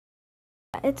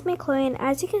It's me, Chloe, and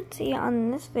as you can see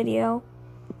on this video,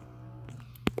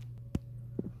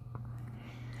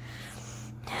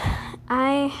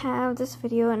 I have this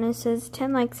video and it says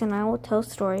 10 likes and I will tell a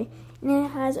story, and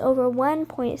it has over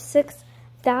 1.6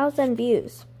 thousand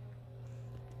views.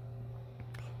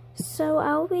 So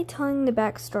I will be telling the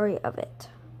backstory of it.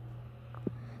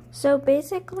 So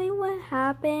basically what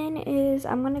happened is,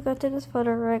 I'm going to go to this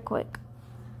photo right quick.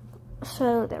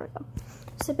 So there we go.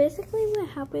 So basically what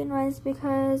happened was,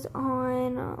 because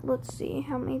on, let's see,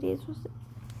 how many days was it?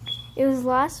 It was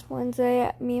last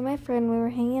Wednesday, me and my friend, we were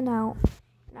hanging out,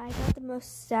 and I got the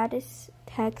most saddest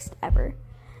text ever.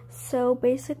 So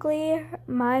basically,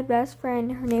 my best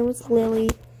friend, her name was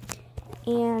Lily,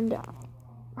 and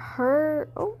her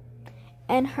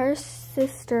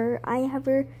sister, I have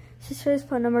her sister's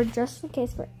phone number just in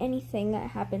case for anything that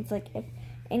happens, like if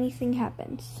anything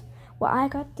happens. Well, I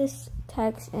got this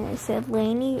text and it said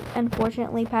Lainey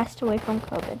unfortunately passed away from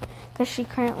COVID, because she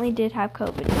currently did have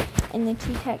COVID. And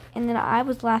then I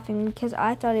was laughing because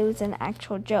I thought it was an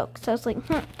actual joke. So I was like,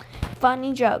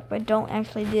 funny joke, but don't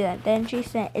actually do that. Then she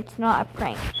said it's not a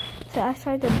prank. So I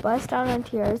started to bust out in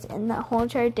tears, and that whole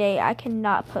entire day I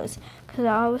cannot post because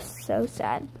I was so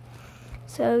sad.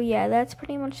 So yeah, that's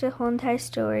pretty much the whole entire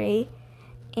story.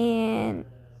 And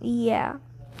yeah.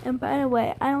 And by the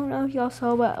way, I don't know if y'all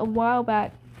saw, but a while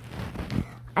back,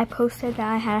 I posted that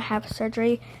I had to have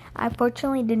surgery. I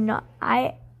fortunately did not.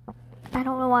 I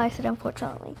don't know why I said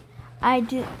unfortunately. I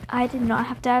did not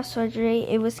have to have surgery.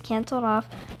 It was canceled off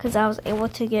because I was able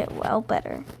to get well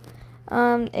better.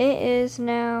 It is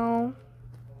now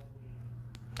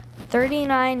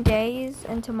 39 days,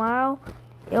 and tomorrow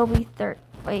it'll be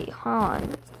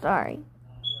 39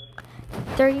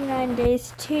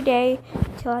 days today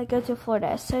till I go to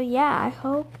Florida. So yeah, I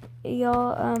hope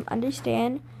y'all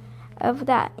understand of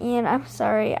that. And I'm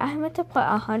sorry, I meant to put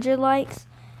 100 likes,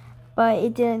 but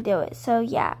it didn't do it. So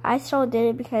yeah, I still did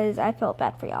it because I felt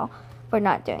bad for y'all for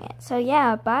not doing it. So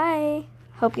yeah, bye.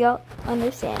 Hope y'all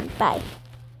understand. Bye.